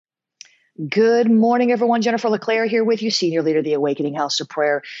Good morning, everyone. Jennifer LeClaire here with you, Senior Leader of the Awakening House of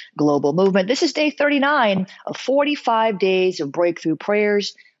Prayer Global Movement. This is day 39 of 45 days of breakthrough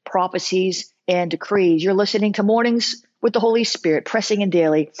prayers, prophecies, and decrees. You're listening to Mornings with the Holy Spirit, pressing in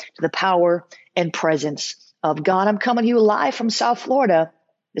daily to the power and presence of God. I'm coming to you live from South Florida.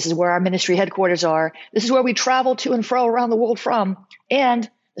 This is where our ministry headquarters are. This is where we travel to and fro around the world from. And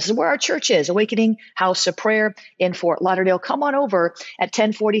this is where our church is, Awakening House of Prayer in Fort Lauderdale. Come on over at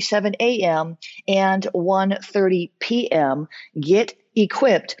 10:47 a.m. and 1:30 p.m. Get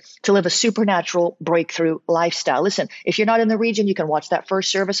equipped to live a supernatural breakthrough lifestyle. Listen, if you're not in the region, you can watch that first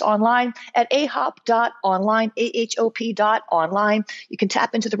service online at ahop.online, ahop.online. You can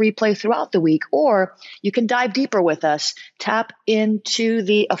tap into the replay throughout the week, or you can dive deeper with us. Tap into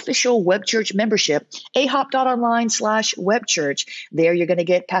the official Web Church membership, ahop.online/webchurch. There you're going to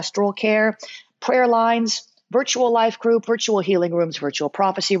get pastoral care, prayer lines, virtual life group, virtual healing rooms, virtual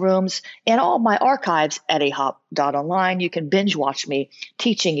prophecy rooms, and all my archives at ahop.online. You can binge watch me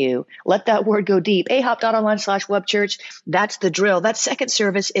teaching you. Let that word go deep. ahop.online/webchurch. That's the drill. That second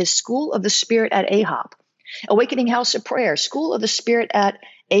service is School of the Spirit at AHOP. Awakening House of Prayer, School of the Spirit at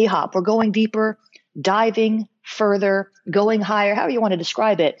AHOP. We're going deeper, diving further, going higher, however you want to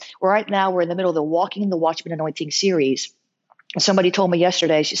describe it. Right now, we're in the middle of the Walking in the Watchman Anointing series. Somebody told me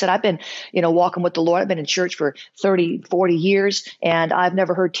yesterday, she said, I've been, walking with the Lord. I've been in church for 30, 40 years, and I've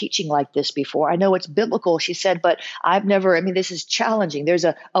never heard teaching like this before. I know it's biblical, she said, but this is challenging. There's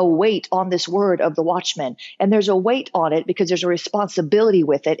a weight on this word of the watchman, and there's a weight on it because there's a responsibility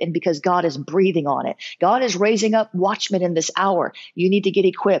with it, and because God is breathing on it. God is raising up watchmen in this hour. You need to get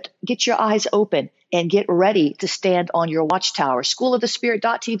equipped. Get your eyes open and get ready to stand on your watchtower.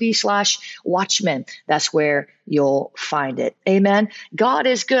 Schoolofthespirit.tv/watchmen. That's where you'll find it. Amen. God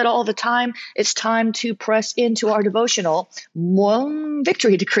is good all the time. It's time to press into our devotional.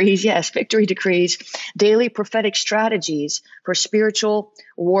 Victory decrees. Yes, victory decrees. Daily prophetic strategies for spiritual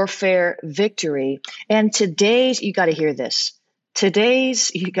warfare victory. And you got to hear this.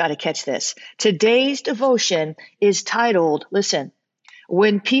 You got to catch this. Today's devotion is titled, listen,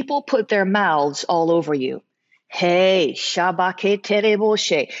 When People Put Their Mouths All Over You. Hey, Shabake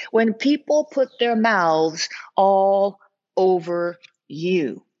Tereboshe. When people put their mouths all over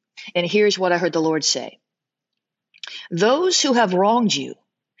you. And here's what I heard the Lord say. Those who have wronged you,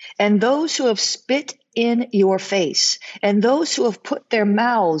 and those who have spit in your face, and those who have put their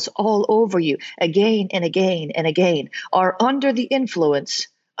mouths all over you again and again and again, are under the influence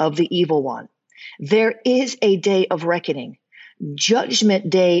of the evil one. There is a day of reckoning. Judgment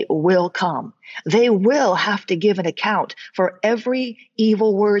day will come. They will have to give an account for every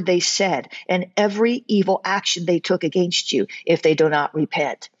evil word they said and every evil action they took against you if they do not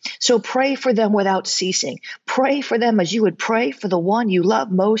repent. So pray for them without ceasing. Pray for them as you would pray for the one you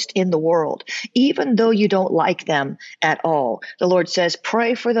love most in the world, even though you don't like them at all. The Lord says,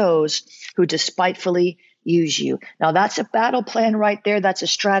 pray for those who despitefully use you. Now that's a battle plan right there. That's a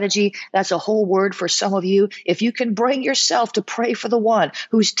strategy. That's a whole word for some of you. If you can bring yourself to pray for the one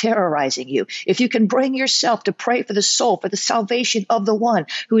who's terrorizing you, if you can bring yourself to pray for the soul, for the salvation of the one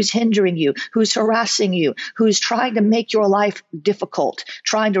who's hindering you, who's harassing you, who's trying to make your life difficult,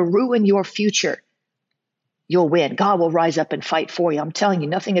 trying to ruin your future, you'll win. God will rise up and fight for you. I'm telling you,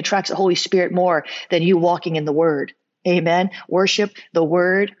 nothing attracts the Holy Spirit more than you walking in the Word. Amen. Worship, the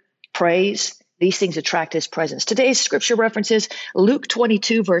Word, praise. These things attract His presence. Today's scripture references Luke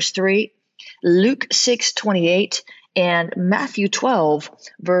 22, verse 3, Luke 6:28, and Matthew 12,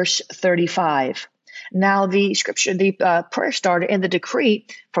 verse 35. Now the scripture, the prayer starter and the decree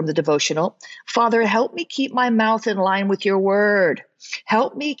from the devotional, Father, help me keep my mouth in line with your word.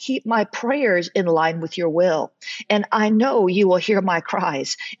 Help me keep my prayers in line with your will. And I know you will hear my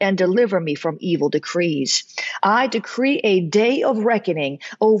cries and deliver me from evil decrees. I decree a day of reckoning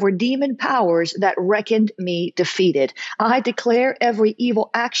over demon powers that reckoned me defeated. I declare every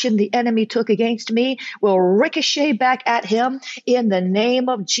evil action the enemy took against me will ricochet back at him in the name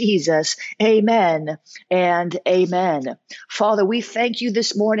of Jesus. Amen and amen. Father, we thank you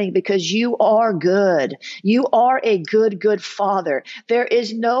this morning because you are good. You are a good, good Father. There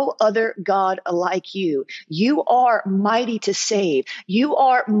is no other God like you. You are mighty to save. You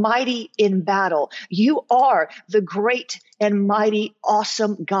are mighty in battle. You are the great and mighty,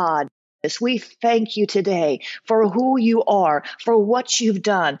 awesome God. We thank you today for who you are, for what you've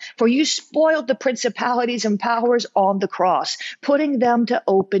done, for you spoiled the principalities and powers on the cross, putting them to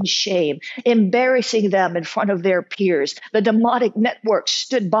open shame, embarrassing them in front of their peers. The demonic network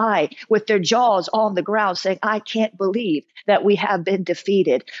stood by with their jaws on the ground saying, I can't believe that we have been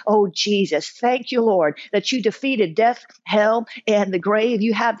defeated. Oh, Jesus, thank you, Lord, that you defeated death, hell, and the grave.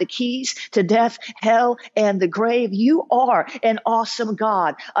 You have the keys to death, hell, and the grave. You are an awesome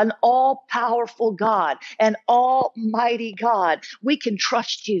God, an all-powerful God, an almighty God. We can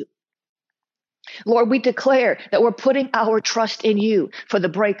trust you. Lord, we declare that we're putting our trust in you for the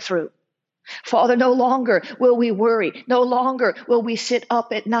breakthrough. Father, no longer will we worry. No longer will we sit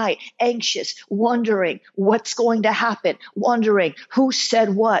up at night, anxious, wondering what's going to happen, wondering who said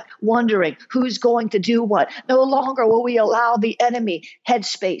what, wondering who's going to do what. No longer will we allow the enemy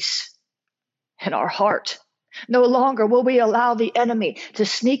headspace in our heart. No longer will we allow the enemy to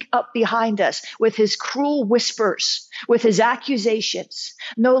sneak up behind us with his cruel whispers, with his accusations.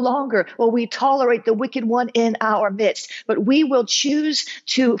 No longer will we tolerate the wicked one in our midst, but we will choose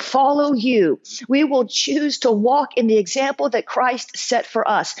to follow you. We will choose to walk in the example that Christ set for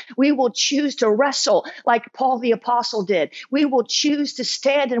us. We will choose to wrestle like Paul the Apostle did. We will choose to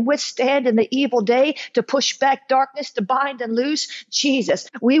stand and withstand in the evil day, to push back darkness, to bind and loose Jesus.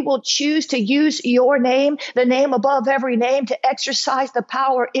 We will choose to use your name, the name above every name, to exercise the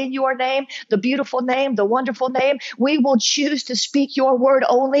power in your name, the beautiful name, the wonderful name. We will choose to speak your word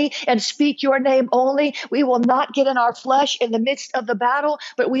only and speak your name only. We will not get in our flesh in the midst of the battle,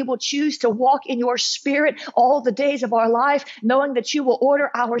 but we will choose to walk in your spirit all the days of our life, knowing that you will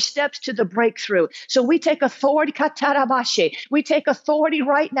order our steps to the breakthrough. So we take authority, katarabashe. We take authority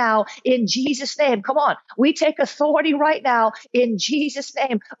right now in Jesus' name. Come on. We take authority right now in Jesus'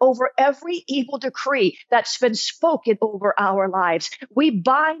 name over every evil decree that's been spoken over our lives. We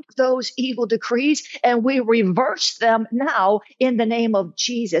bind those evil decrees and we reverse them now in the name of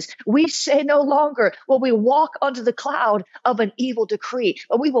Jesus. We say no longer will we walk under the cloud of an evil decree,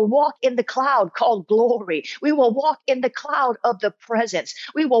 but we will walk in the cloud called glory. We will walk in the cloud of the presence.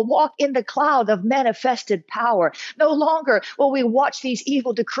 We will walk in the cloud of manifested power. No longer will we watch these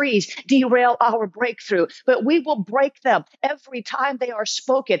evil decrees derail our breakthrough, but we will break them every time they are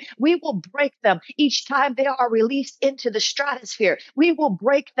spoken. We will break them each time they are released into the stratosphere. We will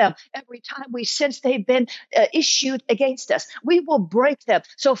break them every time we sense they've been issued against us. We will break them.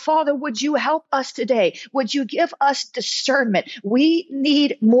 So, Father, would you help us today? Would you give us discernment? We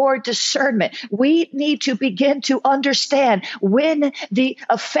need more discernment. We need to begin to understand when the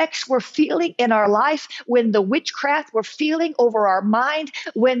effects we're feeling in our life, when the witchcraft we're feeling over our mind,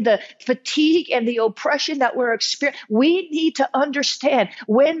 when the fatigue and the oppression that we're experiencing, we need to understand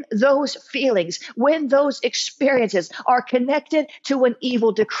when those feelings, when those experiences are connected to an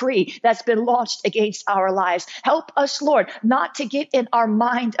evil decree that's been launched against our lives. Help us, Lord, not to get in our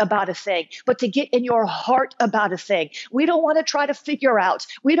mind about a thing, but to get in your heart about a thing. We don't want to try to figure out.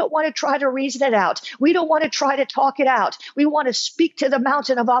 We don't want to try to reason it out. We don't want to try to talk it out. We want to speak to the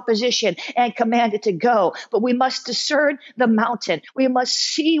mountain of opposition and command it to go. But we must discern the mountain. We must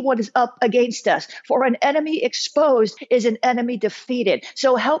see what is up against us. For an enemy exposed is an enemy defeated.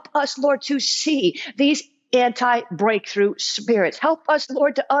 So help us, Lord, to see these anti-breakthrough spirits. Help us,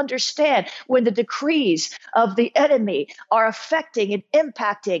 Lord, to understand when the decrees of the enemy are affecting and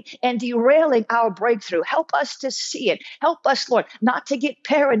impacting and derailing our breakthrough. Help us to see it. Help us, Lord, not to get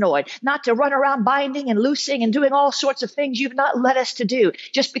paranoid, not to run around binding and loosing and doing all sorts of things you've not led us to do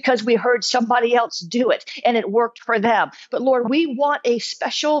just because we heard somebody else do it and it worked for them. But Lord, we want a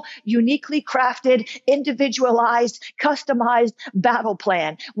special, uniquely crafted, individualized, customized battle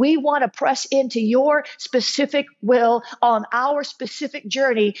plan. We want to press into your specific will on our specific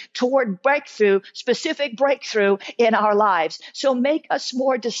journey toward breakthrough, specific breakthrough in our lives. So make us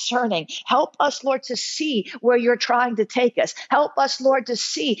more discerning. Help us, Lord, to see where you're trying to take us. Help us, Lord, to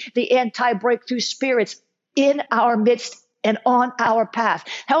see the anti-breakthrough spirits in our midst and on our path.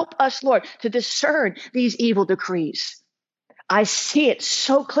 Help us, Lord, to discern these evil decrees. I see it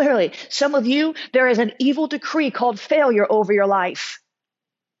so clearly. Some of you, there is an evil decree called failure over your life.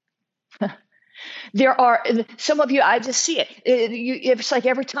 There are some of you, I just see it. It's like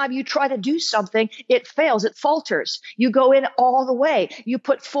every time you try to do something, it fails, it falters. You go in all the way. You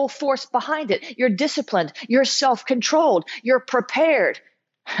put full force behind it. You're disciplined. You're self-controlled. You're prepared.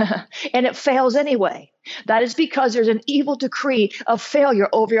 And it fails anyway. That is because there's an evil decree of failure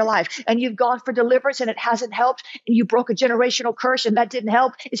over your life, and you've gone for deliverance and it hasn't helped, and you broke a generational curse and that didn't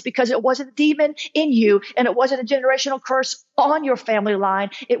help. It's because it wasn't a demon in you, and it wasn't a generational curse on your family line.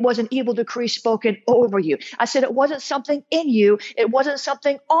 It was an evil decree spoken over you. I said it wasn't something in you. It wasn't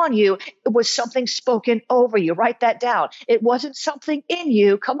something on you. It was something spoken over you. Write that down. It wasn't something in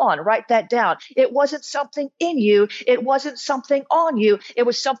you. Come on, write that down. It wasn't something in you. It wasn't something on you. It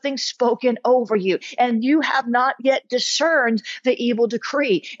was something spoken over you. And you have not yet discerned the evil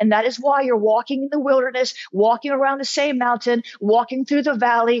decree. And that is why you're walking in the wilderness, walking around the same mountain, walking through the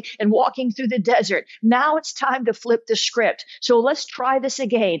valley, and walking through the desert. Now it's time to flip the script. So let's try this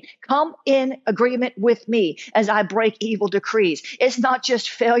again. Come in agreement with me as I break evil decrees. It's not just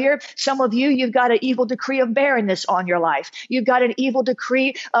failure. Some of you, you've got an evil decree of barrenness on your life. You've got an evil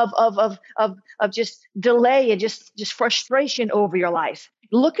decree of just delay and just frustration over your life.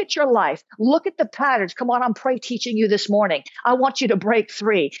 Look at your life. Look at the patterns. Come on, I'm teaching you this morning. I want you to break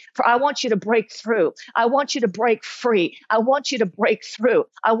free. I want you to break through. I want you to break free. I want you to break through.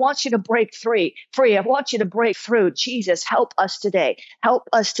 I want you to break free. I want you to break through. Jesus, help us today. Help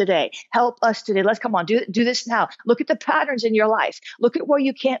us today. Help us today. Let's come on, do this now. Look at the patterns in your life. Look at where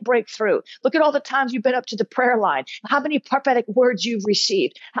you can't break through. Look at all the times you've been up to the prayer line. How many prophetic words you've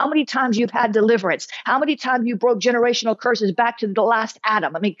received. How many times you've had deliverance. How many times you broke generational curses back to the last Adam.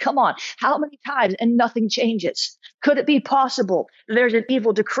 I mean, come on. How many times and nothing changes? Could it be possible there's an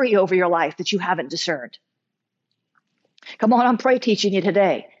evil decree over your life that you haven't discerned? Come on, I'm teaching you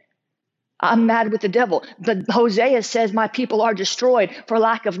today. I'm mad with the devil. But Hosea says, my people are destroyed for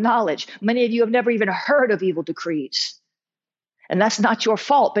lack of knowledge. Many of you have never even heard of evil decrees. And that's not your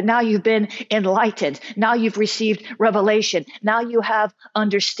fault, but now you've been enlightened. Now you've received revelation. Now you have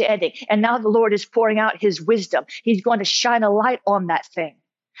understanding. And now the Lord is pouring out his wisdom. He's going to shine a light on that thing.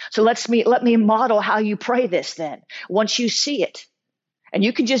 So let me model how you pray this then. Once you see it, and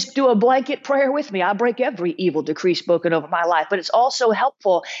you can just do a blanket prayer with me. I break every evil decree spoken over my life, but it's also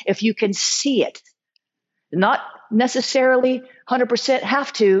helpful if you can see it. Not necessarily 100%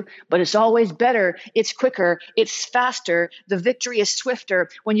 have to, but it's always better. It's quicker. It's faster. The victory is swifter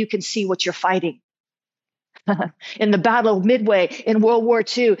when you can see what you're fighting. In the Battle of Midway in World War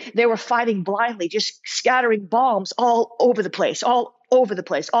II, they were fighting blindly, just scattering bombs all over the place, all over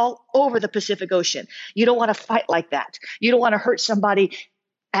the Pacific Ocean. You don't want to fight like that. You don't want to hurt somebody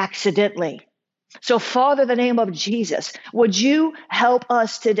accidentally. So, Father, in the name of Jesus, would you help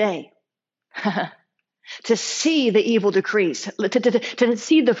us today to see the evil decrees, to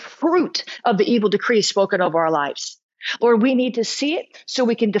see the fruit of the evil decrees spoken over our lives? Lord, we need to see it so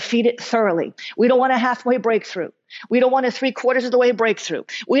we can defeat it thoroughly. We don't want a halfway breakthrough. We don't want a 3/4 of the way breakthrough.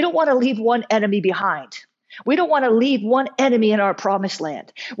 We don't want to leave one enemy behind. We don't want to leave one enemy in our promised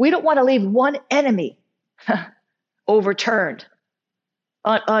land. We don't want to leave one enemy overturned.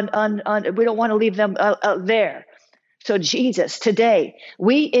 We don't want to leave them there. So Jesus, today,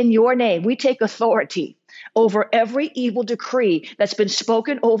 we in your name, we take authority over every evil decree that's been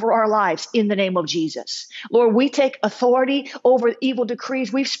spoken over our lives in the name of Jesus. Lord, we take authority over evil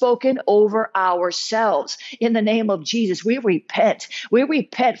decrees we've spoken over ourselves in the name of Jesus. We repent. We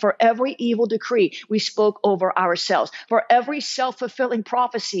repent for every evil decree we spoke over ourselves, for every self-fulfilling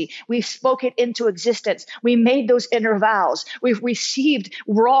prophecy we spoke it into existence. We made those inner vows. We've received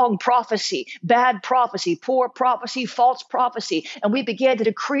wrong prophecy, bad prophecy, poor prophecy, false prophecy, and we began to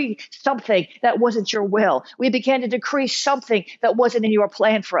decree something that wasn't your will. We began to decree something that wasn't in your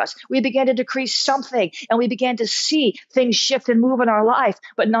plan for us. We began to decree something, and we began to see things shift and move in our life,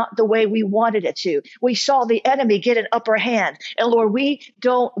 but not the way we wanted it to. We saw the enemy get an upper hand. And Lord, we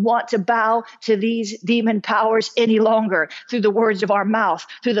don't want to bow to these demon powers any longer through the words of our mouth,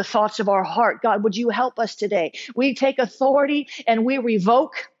 through the thoughts of our heart. God, would you help us today? We take authority and we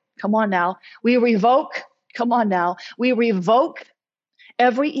revoke. Come on now. We revoke. Come on now. We revoke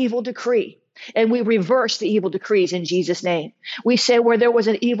every evil decree. And we reverse the evil decrees in Jesus' name. We say where there was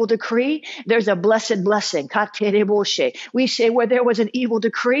an evil decree, there's a blessed blessing. We say where there was an evil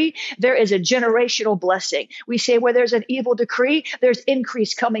decree, there is a generational blessing. We say where there's an evil decree, there's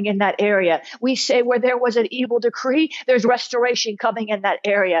increase coming in that area. We say where there was an evil decree, there's restoration coming in that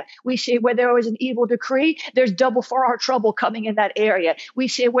area. We say where there was an evil decree, there's double for our trouble coming in that area. We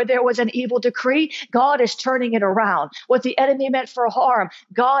say where there was an evil decree, God is turning it around. What the enemy meant for harm,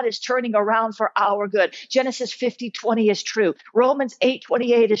 God is turning around for our good. Genesis 50:20 is true. Romans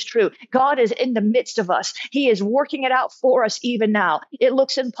 8:28 is true. God is in the midst of us. He is working it out for us even now. It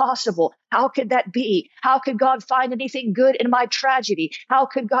looks impossible. How could that be? How could God find anything good in my tragedy? How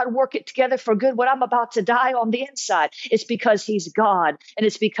could God work it together for good when I'm about to die on the inside? It's because he's God and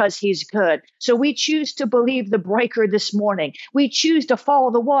it's because he's good. So we choose to believe the breaker this morning. We choose to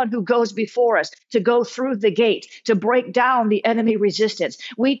follow the one who goes before us, to go through the gate, to break down the enemy resistance.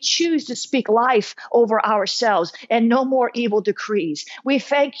 We choose to speak life over ourselves and no more evil decrees. We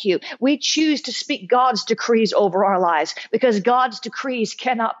thank you. We choose to speak God's decrees over our lives because God's decrees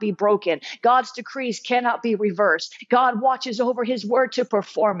cannot be broken. God's decrees cannot be reversed. God watches over his word to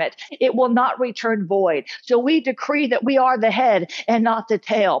perform it. It will not return void. So we decree that we are the head and not the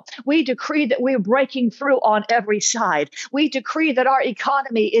tail. We decree that we're breaking through on every side. We decree that our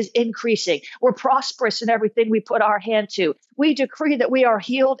economy is increasing. We're prosperous in everything we put our hand to. We decree that we are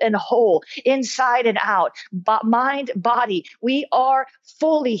healed and whole inside and out, mind, body. We are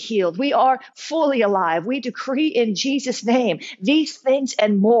fully healed. We are fully alive. We decree in Jesus' name these things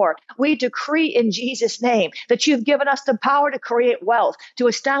and more. We decree in Jesus' name that you've given us the power to create wealth, to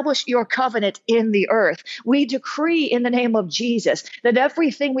establish your covenant in the earth. We decree in the name of Jesus that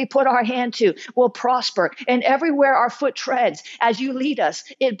everything we put our hand to will prosper, and everywhere our foot treads, as you lead us,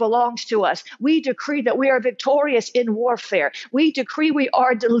 it belongs to us. We decree that we are victorious in warfare. We decree we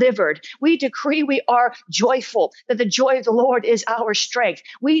are delivered. We decree we are joyful, that the joy of the Lord is our strength.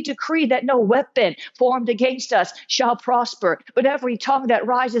 We decree that no weapon formed against us shall prosper, but every tongue that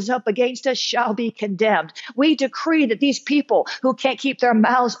rises up against us shall be condemned. We decree that these people who can't keep their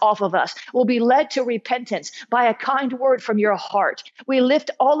mouths off of us will be led to repentance by a kind word from your heart. We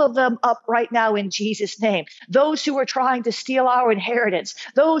lift all of them up right now in Jesus' name. Those who are trying to steal our inheritance,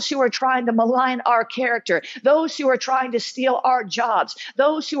 those who are trying to malign our character, those who are trying to steal our jobs,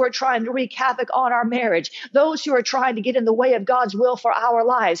 those who are trying to wreak havoc on our marriage, those who are trying to get in the way of God's will for our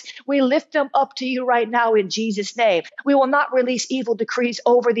lives. We lift them up to you right now in Jesus' name. We will not release evil decrees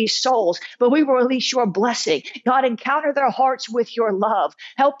over these souls, but we will release your blessing. God, encounter their hearts with your love.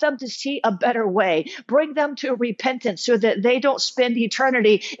 Help them to see a better way. Bring them to repentance so that they don't spend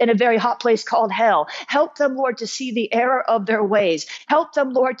eternity in a very hot place called hell. Help them, Lord, to see the error of their ways. Help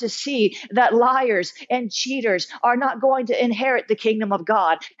them, Lord, to see that liars and cheaters are not going to inherit the kingdom of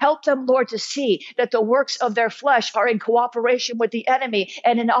God. Help them, Lord, to see that the works of their flesh are in cooperation with the enemy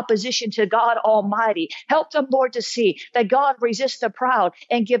and in opposition to God Almighty. Help them, Lord, to see that God resists the proud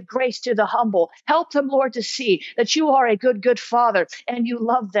and give grace to the humble. Help them, Lord, to see that you are a good, good Father and you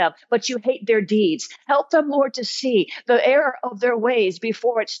love them, but you hate their deeds. Help them, Lord, to see the error of their ways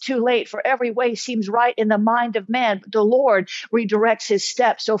before it's too late, for every way seems right in the mind of man, but the Lord redirects his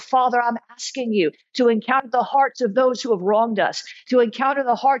steps. So, Father, I'm asking you to encounter the hearts of those who have wronged us, to encounter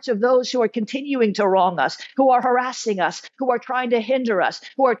the hearts of those who are continuing to wrong us, who are harassing us, who are trying to hinder us,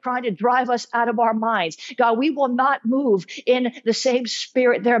 who are trying to drive us out of our minds. God, we will not move in the same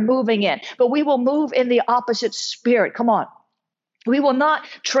spirit they're moving in, but we will move in the opposite spirit. Come on. We will not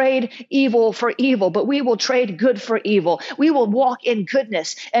trade evil for evil, but we will trade good for evil. We will walk in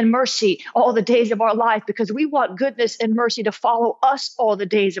goodness and mercy all the days of our life because we want goodness and mercy to follow us all the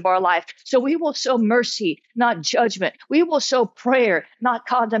days of our life. So we will sow mercy, not judgment. We will sow prayer, not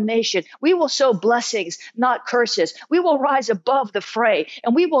condemnation. We will sow blessings, not curses. We will rise above the fray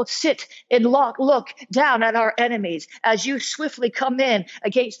and we will sit and look down at our enemies as you swiftly come in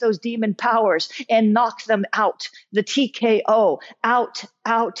against those demon powers and knock them out. The TKO. Out,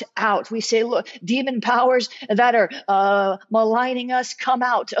 out, out. We say, look, demon powers that are maligning us, come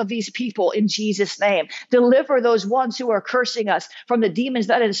out of these people in Jesus' name. Deliver those ones who are cursing us from the demons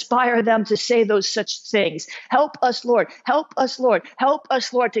that inspire them to say those such things. Help us, Lord. Help us, Lord. Help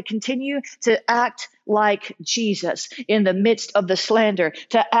us, Lord, to continue to act like Jesus in the midst of the slander,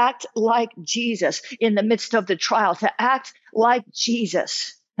 to act like Jesus in the midst of the trial, to act like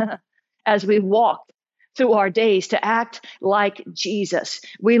Jesus as we walk through our days, to act like Jesus.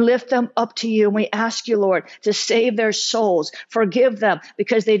 We lift them up to you and we ask you, Lord, to save their souls. Forgive them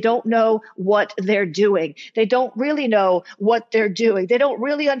because they don't know what they're doing. They don't really know what they're doing. They don't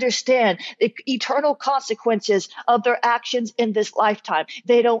really understand the eternal consequences of their actions in this lifetime.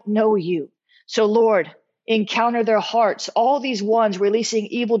 They don't know you. So, Lord, encounter their hearts, all these ones releasing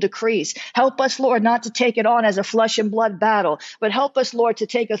evil decrees. Help us, Lord, not to take it on as a flesh and blood battle, but help us, Lord, to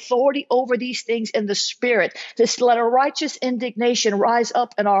take authority over these things in the spirit, to let a righteous indignation rise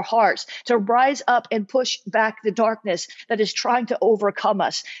up in our hearts, to rise up and push back the darkness that is trying to overcome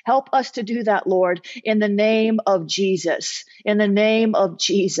us. Help us to do that, Lord, in the name of Jesus, in the name of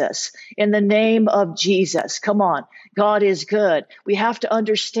Jesus, in the name of Jesus. Come on. God is good. We have to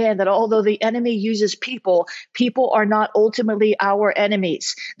understand that although the enemy uses people people are not ultimately our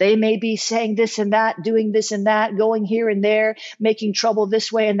enemies. They may be saying this and that, doing this and that, going here and there, making trouble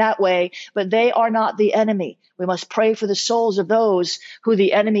this way and that way, but they are not the enemy. We must pray for the souls of those who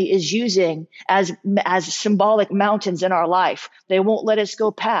the enemy is using as symbolic mountains in our life. They won't let us go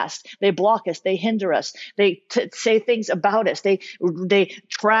past. They block us. They hinder us. They say things about us. They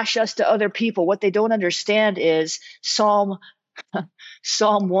trash us to other people. What they don't understand is Psalm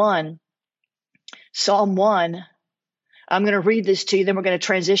 1. I'm going to read this to you, then we're going to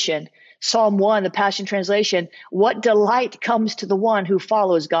transition. Psalm 1, the Passion Translation. What delight comes to the one who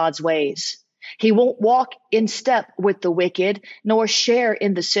follows God's ways. He won't walk in step with the wicked, nor share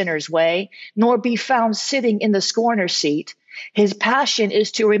in the sinner's way, nor be found sitting in the scorner's seat. His passion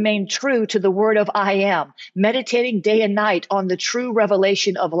is to remain true to the word of I am, meditating day and night on the true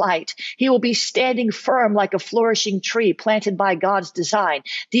revelation of light. He will be standing firm like a flourishing tree planted by God's design,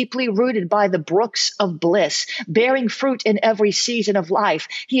 deeply rooted by the brooks of bliss, bearing fruit in every season of life.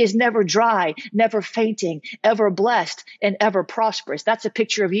 He is never dry, never fainting, ever blessed, and ever prosperous. That's a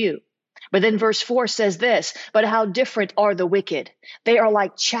picture of you. But then verse 4 says this, but how different are the wicked? They are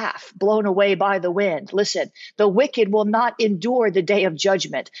like chaff blown away by the wind. Listen, the wicked will not endure the day of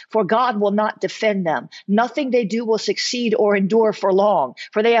judgment, for God will not defend them. Nothing they do will succeed or endure for long,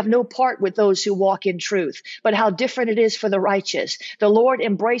 for they have no part with those who walk in truth. But how different it is for the righteous. The Lord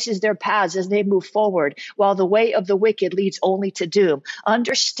embraces their paths as they move forward, while the way of the wicked leads only to doom.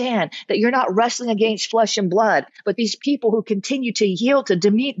 Understand that you're not wrestling against flesh and blood, but these people who continue to yield to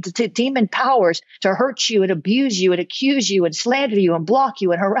demon powers to hurt you and abuse you and accuse you and slander you and block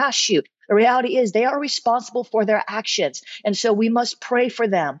you and harass you. The reality is they are responsible for their actions. And so we must pray for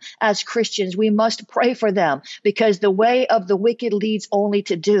them as Christians. We must pray for them because the way of the wicked leads only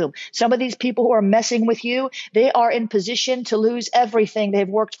to doom. Some of these people who are messing with you, they are in position to lose everything they've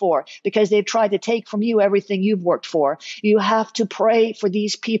worked for because they've tried to take from you everything you've worked for. You have to pray for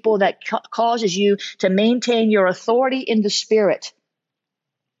these people that causes you to maintain your authority in the spirit.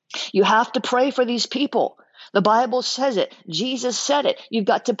 You have to pray for these people. The Bible says it. Jesus said it. You've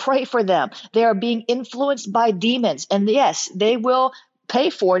got to pray for them. They are being influenced by demons. And yes, they will pay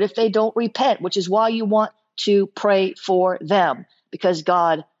for it if they don't repent, which is why you want to pray for them because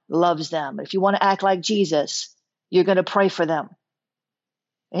God loves them. If you want to act like Jesus, you're going to pray for them.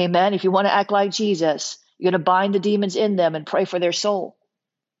 Amen. If you want to act like Jesus, you're going to bind the demons in them and pray for their soul.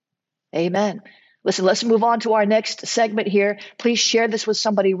 Amen. Listen, let's move on to our next segment here. Please share this with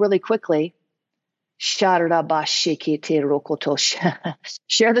somebody really quickly. Share this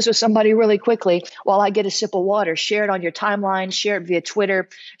with somebody really quickly while I get a sip of water. Share it on your timeline. Share it via Twitter.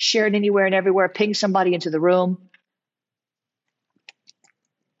 Share it anywhere and everywhere. Ping somebody into the room.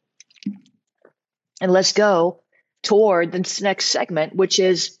 And let's go toward the next segment, which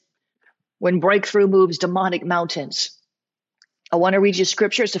is when breakthrough moves demonic mountains. I want to read you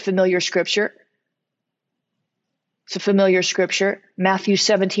scripture. It's a familiar scripture. It's a familiar scripture. Matthew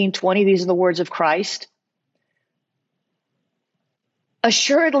 17:20. These are the words of Christ.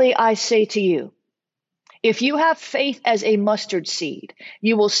 Assuredly, I say to you, if you have faith as a mustard seed,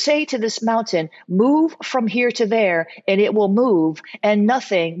 you will say to this mountain, move from here to there, and it will move, and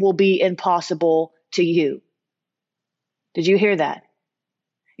nothing will be impossible to you. Did you hear that?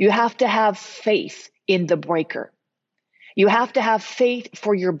 You have to have faith in the breaker. You have to have faith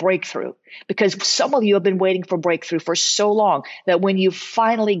for your breakthrough because some of you have been waiting for breakthrough for so long that when you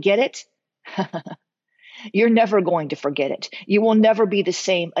finally get it, you're never going to forget it. You will never be the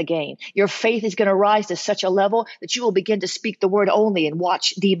same again. Your faith is going to rise to such a level that you will begin to speak the word only and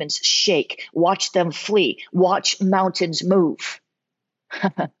watch demons shake, watch them flee, watch mountains move.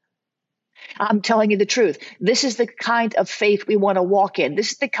 I'm telling you the truth. This is the kind of faith we want to walk in.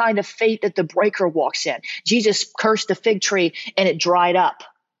 This is the kind of faith that the breaker walks in. Jesus cursed the fig tree and it dried up.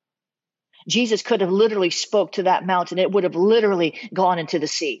 Jesus could have literally spoke to that mountain. It would have literally gone into the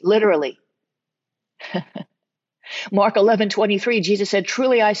sea, literally. Mark 11:23, Jesus said,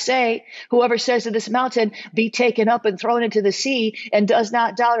 truly I say, whoever says to this mountain, be taken up and thrown into the sea, and does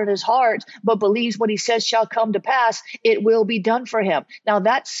not doubt in his heart, but believes what he says shall come to pass, it will be done for him. Now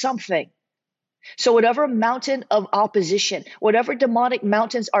that's something. So whatever mountain of opposition, whatever demonic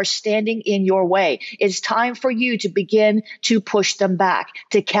mountains are standing in your way, it's time for you to begin to push them back,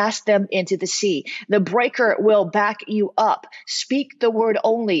 to cast them into the sea. The breaker will back you up. Speak the word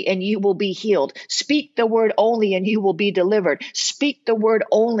only and you will be healed. Speak the word only and you will be delivered. Speak the word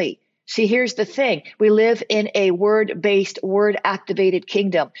only. See, here's the thing. We live in a word-based, word-activated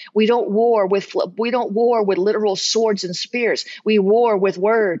kingdom. We don't war with literal swords and spears. We war with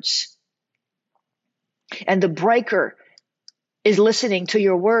words. And the breaker is listening to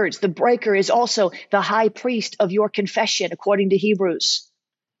your words. The breaker is also the high priest of your confession, according to Hebrews.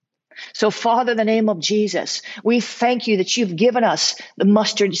 So, Father, in the name of Jesus, we thank you that you've given us the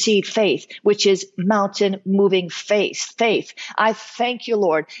mustard seed faith, which is mountain moving faith. I thank you,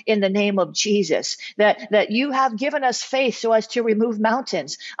 Lord, in the name of Jesus, that you have given us faith so as to remove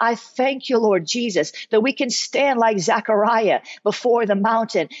mountains. I thank you, Lord Jesus, that we can stand like Zechariah before the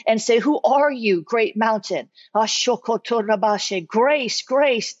mountain and say, who are you, great mountain? Grace,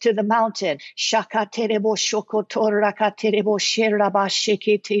 grace to the mountain.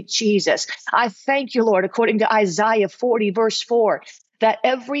 Jesus. I thank you, Lord, according to Isaiah 40, verse 4, that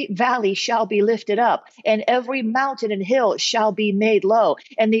every valley shall be lifted up, and every mountain and hill shall be made low,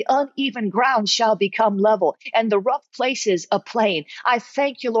 and the uneven ground shall become level, and the rough places a plain. I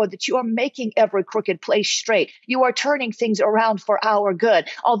thank you, Lord, that you are making every crooked place straight. You are turning things around for our good.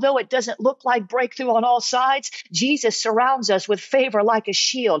 Although it doesn't look like breakthrough on all sides, Jesus surrounds us with favor like a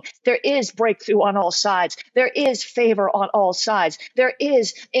shield. There is breakthrough on all sides. There is favor on all sides. There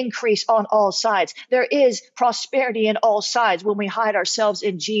is increase on all sides. There is prosperity in all sides when we hide ourselves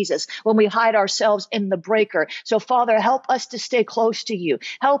in Jesus, when we hide ourselves in the breaker. So, Father, help us to stay close to you.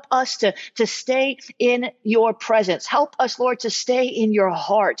 Help us to stay in your presence. Help us, Lord, to stay in your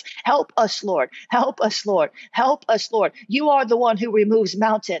heart. Help us, Lord. Help us, Lord. Help us, Lord. You are the one who removes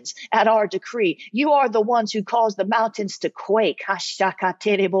mountains at our decree. You are the ones who cause the mountains to quake.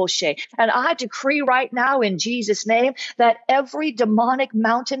 And I decree right now in Jesus' name that every demonic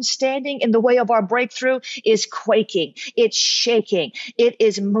mountain standing in the way of our breakthrough is quaking. It's shaking. It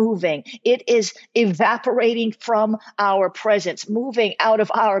is moving. It is evaporating from our presence, moving out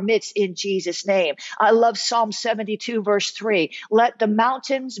of our midst in Jesus' name. I love Psalm 72, verse 3. Let the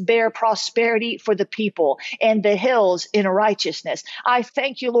mountains bear prosperity for the people and the hills in righteousness. I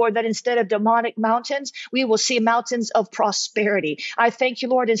thank you, Lord, that instead of demonic mountains, we will see mountains of prosperity. I thank you,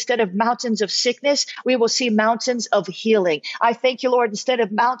 Lord, instead of mountains of sickness, we will see mountains of healing. I thank you, Lord, instead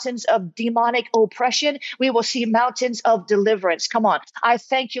of mountains of demonic oppression, we will see mountains of deliverance. Come on. I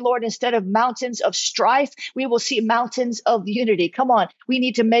thank you, Lord, instead of mountains of strife, we will see mountains of unity. Come on. We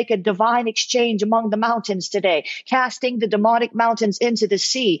need to make a divine exchange among the mountains today, casting the demonic mountains into the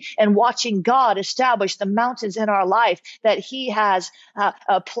sea and watching God establish the mountains in our life that he has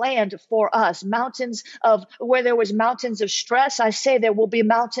planned for us. Mountains of where there was mountains of stress, I say there will be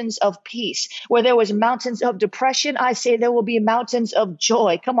mountains of peace. Where there was mountains of depression, I say there will be mountains of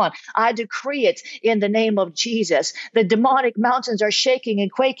joy. Come on. I decree it in the name of Jesus. The demonic mountains are shaking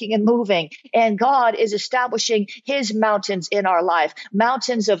and quaking and moving, and God is establishing his mountains in our life,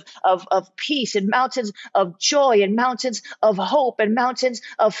 mountains of peace and mountains of joy and mountains of hope and mountains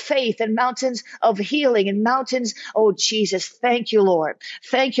of faith and mountains of healing and mountains. Oh, Jesus, thank you, Lord.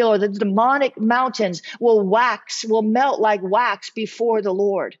 Thank you, Lord. The demonic mountains will melt like wax before the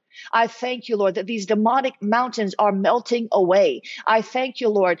Lord. I thank you, Lord, that these demonic mountains are melting away. I thank you,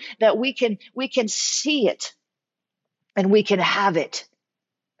 Lord, that we can see it and we can have it.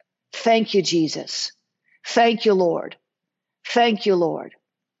 Thank you, Jesus. Thank you, Lord. Thank you, Lord.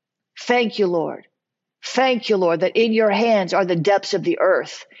 Thank you, Lord. Thank you, Lord, that in your hands are the depths of the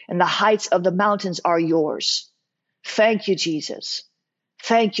earth and the heights of the mountains are yours. Thank you, Jesus.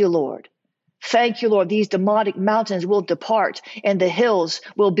 Thank you, Lord. Thank you, Lord. These demonic mountains will depart and the hills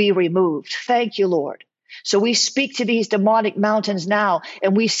will be removed. Thank you, Lord. So we speak to these demonic mountains now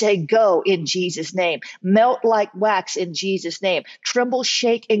and we say, go in Jesus' name. Melt like wax in Jesus' name. Tremble,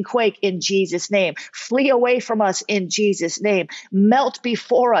 shake, and quake in Jesus' name. Flee away from us in Jesus' name. Melt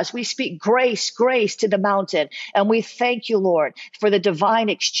before us. We speak grace, grace to the mountain. And we thank you, Lord, for the divine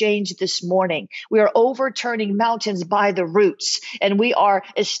exchange this morning. We are overturning mountains by the roots and we are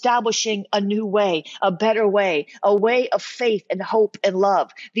establishing a new way, a better way, a way of faith and hope and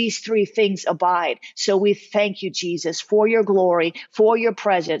love. These three things abide. So we thank you, Jesus, for your glory, for your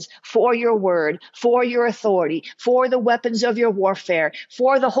presence, for your word, for your authority, for the weapons of your warfare,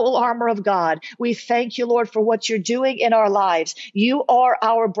 for the whole armor of God. We thank you, Lord, for what you're doing in our lives. You are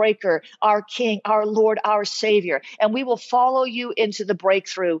our breaker, our King, our Lord, our Savior, and we will follow you into the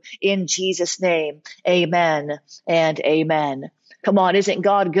breakthrough in Jesus' name. Amen and amen. Come on, isn't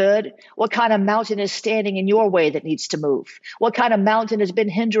God good? What kind of mountain is standing in your way that needs to move? What kind of mountain has been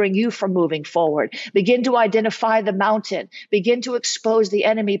hindering you from moving forward? Begin to identify the mountain. Begin to expose the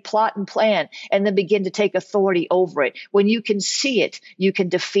enemy plot and plan, and then begin to take authority over it. When you can see it, you can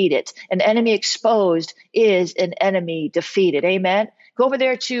defeat it. An enemy exposed is an enemy defeated. Amen. Go over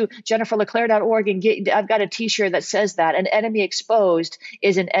there to jenniferleclaire.org and I've got a t-shirt that says that an enemy exposed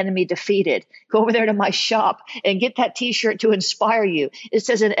is an enemy defeated. Go over there to my shop and get that t-shirt to inspire you. It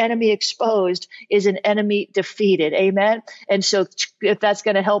says an enemy exposed is an enemy defeated. Amen. And so if that's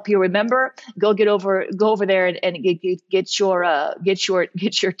going to help you remember, go over there and get your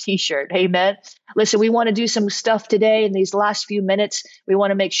t-shirt. Amen. Listen, we want to do some stuff today in these last few minutes. We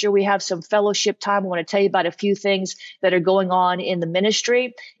want to make sure we have some fellowship time. I want to tell you about a few things that are going on in the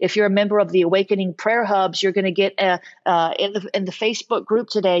ministry. If you're a member of the Awakening Prayer Hubs, you're going to get in the Facebook group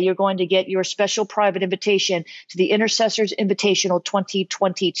today, you're going to get your special private invitation to the Intercessors Invitational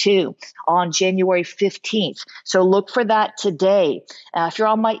 2022 on January 15th. So look for that today. If you're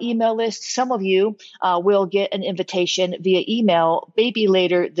on my email list, some of you will get an invitation via email maybe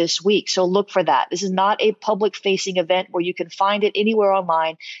later this week. So look for that. This is not a public-facing event where you can find it anywhere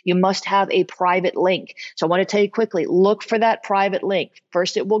online. You must have a private link. So I want to tell you quickly, look for that private link.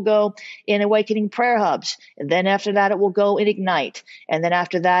 First, it will go in Awakening Prayer Hubs. And then after that, it will go in Ignite. And then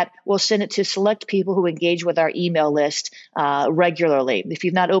after that, we'll send it to select people who engage with our email list regularly. If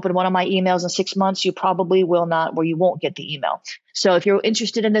you've not opened one of my emails in 6 months, you probably will not, or you won't get the email. So if you're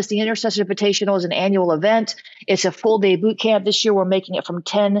interested in this, the Intercessor Invitational is an annual event. It's a full day boot camp. This year, we're making it from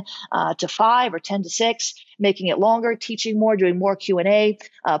 10 to 5 or 10 to 6, making it longer, teaching more, doing more Q&A,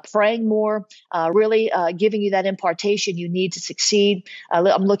 praying more, really giving you that impartation you need to succeed.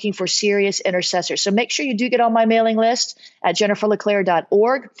 I'm looking for serious intercessors. So make sure you do get on my mailing list at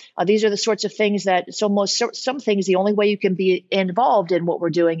jenniferleclaire.org. These are the sorts of things that some things, the only way you can be involved in what we're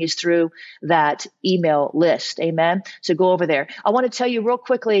doing is through that email list. Amen. So go over there. I want to tell you real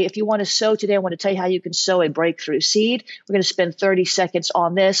quickly, if you want to sow today, I want to tell you how you can sow a breakthrough seed. We're going to spend 30 seconds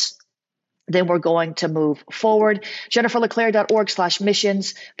on this. Then we're going to move forward.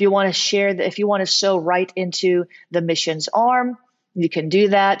 jenniferleclaire.org/missions. If you want to if you want to sow right into the missions arm, you can do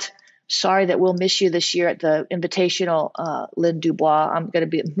that. Sorry that we'll miss you this year at the Invitational, Lynn Dubois. I'm going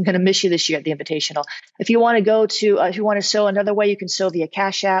to miss you this year at the Invitational. If you want to if you want to sow another way, you can sow via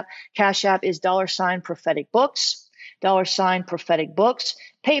Cash App. Cash App is $prophetic books. $prophetic books.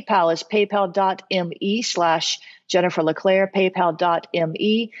 PayPal is paypal.me/Jennifer LeClaire,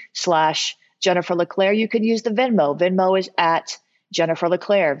 paypal.me/Jennifer LeClaire. You can use the Venmo. Venmo is at Jennifer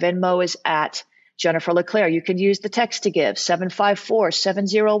LeClaire. Venmo is at Jennifer LeClaire. You can use the text to give,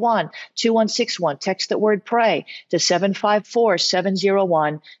 754-701-2161. Text the word pray to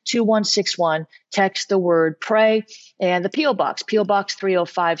 754-701-2161. Text the word pray. And the P.O. Box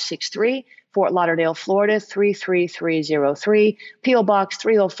 30563, Fort Lauderdale, Florida, 33303. P.O. Box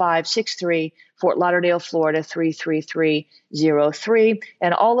 30563, Fort Lauderdale, Florida, 33303.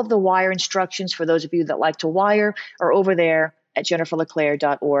 And all of the wire instructions for those of you that like to wire are over there at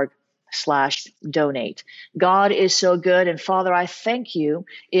jenniferleclaire.org/donate. God is so good. And Father, I thank you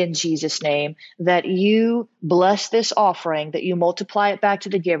in Jesus' name that you bless this offering, that you multiply it back to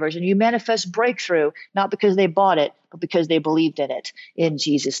the givers, and you manifest breakthrough, not because they bought it, but because they believed in it. In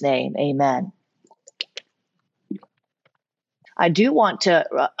Jesus' name, amen. I do want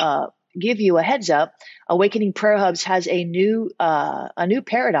to give you a heads up. Awakening Prayer Hubs has a new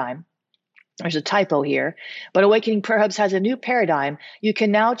paradigm. There's a typo here, but Awakening Prayer Hubs has a new paradigm. You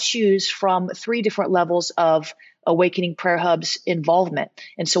can now choose from 3 different levels of Awakening Prayer Hubs involvement.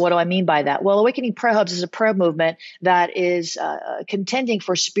 And so what do I mean by that? Well, Awakening Prayer Hubs is a prayer movement that is contending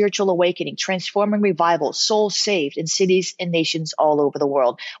for spiritual awakening, transforming revival, souls saved in cities and nations all over the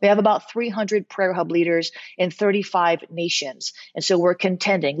world. We have about 300 prayer hub leaders in 35 nations. And so we're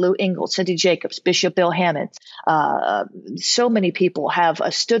contending. Lou Engle, Cindy Jacobs, Bishop Bill Hammond. So many people have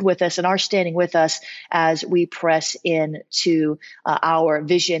stood with us and are standing with us as we press into our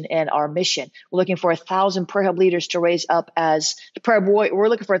vision and our mission. We're looking for 1,000 prayer hub leaders to raise up as we're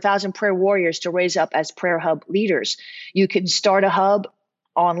looking for 1,000 prayer warriors to raise up as prayer hub leaders. You can start a hub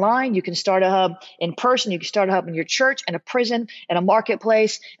online. You can start a hub in person. You can start a hub in your church, in a prison, in a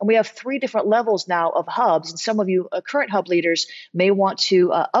marketplace. And we have 3 different levels now of hubs. And some of you current hub leaders may want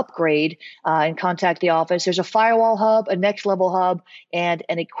to upgrade and contact the office. There's a firewall hub, a next level hub, and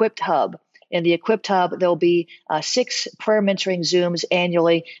an equipped hub. In the Equipped Hub, there'll be 6 prayer mentoring Zooms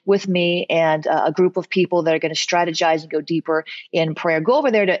annually with me and a group of people that are going to strategize and go deeper in prayer. Go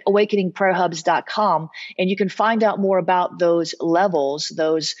over there to awakeningprayerhubs.com, and you can find out more about those levels,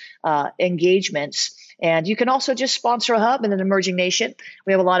 those engagements. And you can also just sponsor a hub in an emerging nation.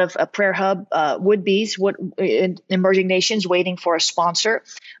 We have a lot of prayer hub would-bes in emerging nations waiting for a sponsor.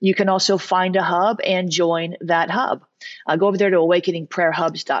 You can also find a hub and join that hub. Go over there to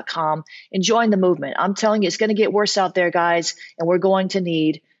awakeningprayerhubs.com and join the movement. I'm telling you, it's going to get worse out there, guys, and we're going to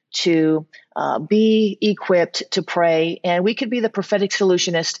need to be equipped to pray, and we could be the prophetic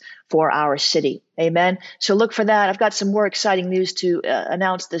solutionist for our city. Amen. So look for that. I've got some more exciting news to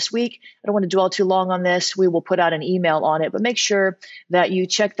announce this week. I don't want to dwell too long on this. We will put out an email on it, but make sure that you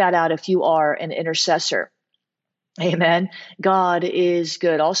check that out if you are an intercessor. Amen. God is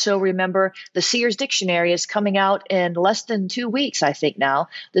good. Also, remember the Seer's Dictionary is coming out in less than 2 weeks, I think now.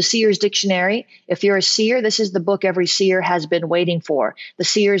 The Seer's Dictionary. If you're a seer, this is the book every seer has been waiting for. The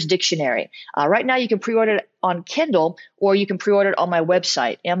Seer's Dictionary. Right now, you can pre-order it on Kindle, or you can pre-order it on my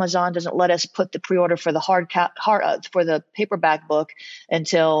website. Amazon doesn't let us put the pre-order for the for the paperback book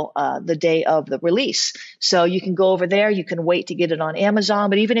until the day of the release. So you can go over there. You can wait to get it on Amazon.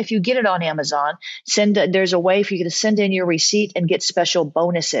 But even if you get it on Amazon, there's a way for you to send in your receipt and get special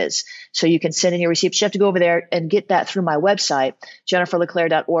bonuses. So you can send in your receipt. You have to go over there and get that through my website,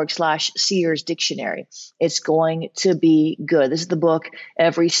 jenniferleclaire.org/Seers Dictionary. It's going to be good. This is the book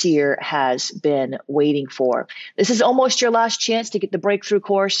every seer has been waiting for. This is almost your last chance to get the breakthrough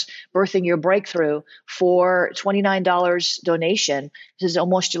course, Birthing Your Breakthrough, for $29 donation. This is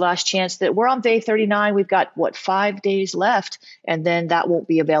almost your last chance. That we're on day 39. We've got 5 days left, and then that won't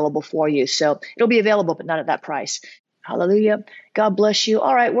be available for you. So it'll be available, but not at that price. Hallelujah. God bless you.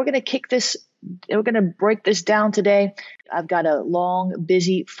 All right, we're going to break this down today. I've got a long,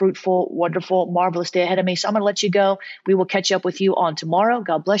 busy, fruitful, wonderful, marvelous day ahead of me. So I'm going to let you go. We will catch up with you on tomorrow.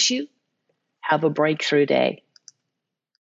 God bless you. Have a breakthrough day.